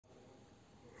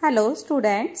Hello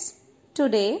students,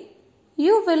 today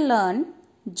you will learn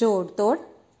jod tod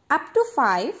up to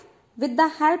 5 with the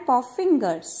help of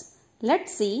fingers.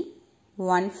 Let's see.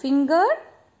 One finger,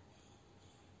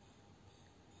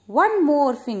 one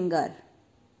more finger.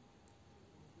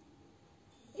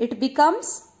 It becomes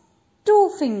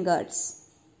two fingers.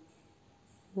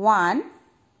 1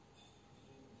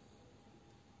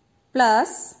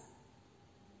 plus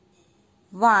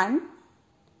 1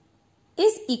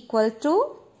 is equal to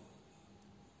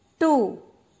 2.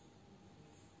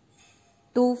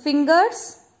 Two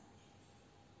fingers,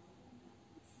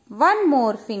 one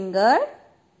more finger.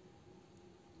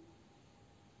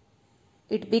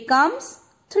 It becomes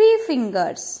 3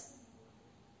 fingers.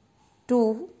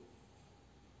 2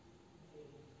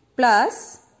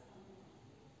 plus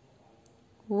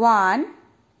 1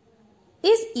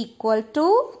 is equal to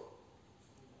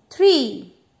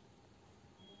 3.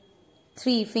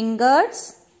 3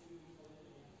 fingers,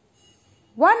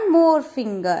 one more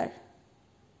finger.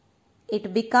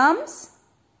 It becomes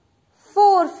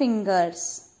 4 fingers.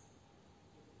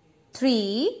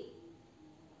 3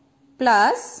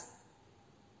 plus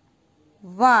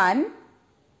 1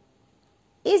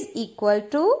 is equal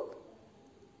to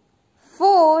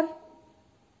 4.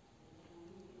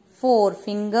 4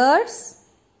 fingers,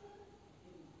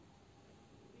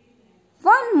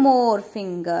 one more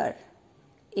finger.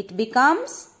 It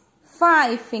becomes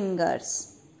 5 fingers.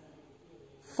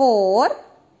 4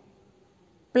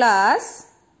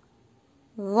 plus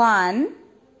 1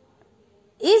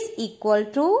 is equal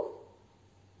to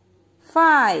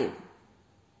 5.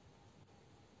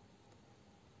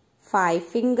 5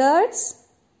 fingers,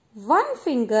 one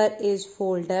finger is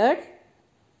folded.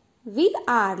 We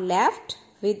are left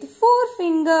with 4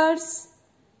 fingers.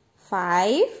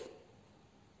 5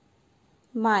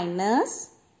 minus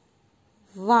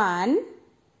 1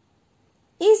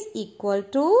 is equal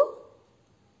to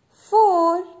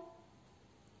 4.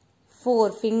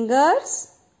 4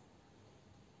 fingers,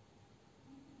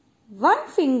 one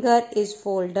finger is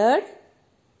folded.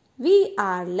 We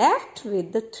are left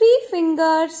with the 3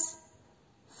 fingers.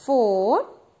 4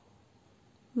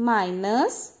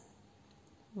 minus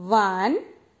 1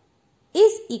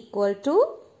 is equal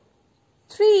to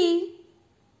 3.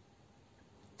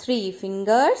 3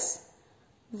 fingers,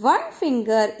 one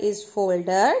finger is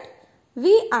folded.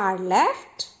 We are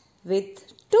left with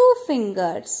 2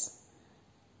 fingers.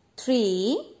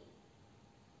 3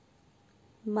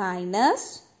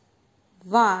 minus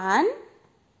 1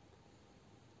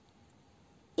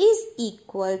 is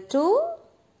equal to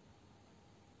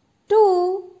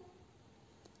 2.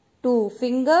 2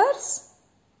 fingers,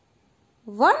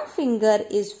 one finger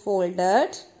is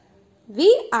folded.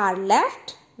 We are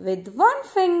left with 1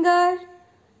 finger.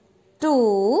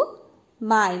 2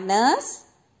 minus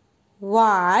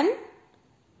 1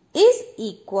 is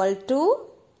equal to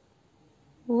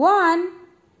 1.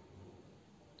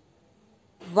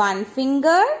 1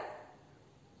 finger,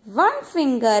 one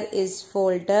finger is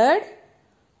folded.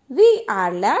 We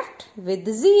are left with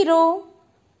 0.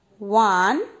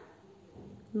 1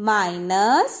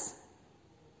 minus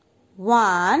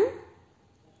 1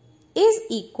 is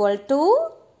equal to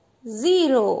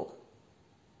 0.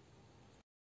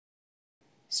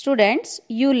 Students,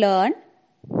 you learn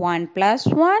 1 plus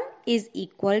 1 is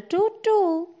equal to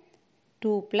 2.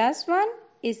 2 plus 1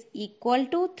 is equal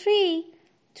to 3.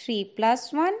 3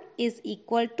 plus 1 is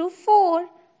equal to 4.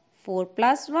 4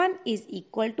 plus 1 is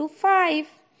equal to 5.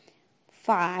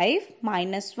 5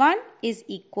 minus 1 is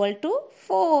equal to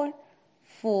 4.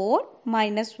 4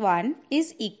 minus 1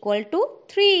 is equal to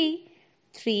 3.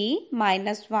 3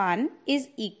 minus 1 is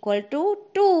equal to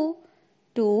 2.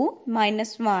 2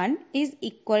 minus 1 is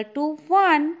equal to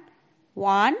 1.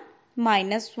 1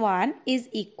 minus 1 is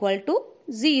equal to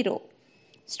 0.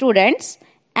 Students,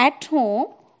 at home,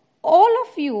 all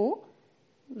of you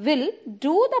will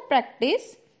do the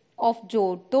practice of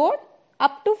jod tod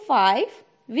up to 5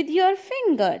 with your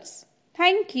fingers.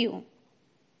 Thank you.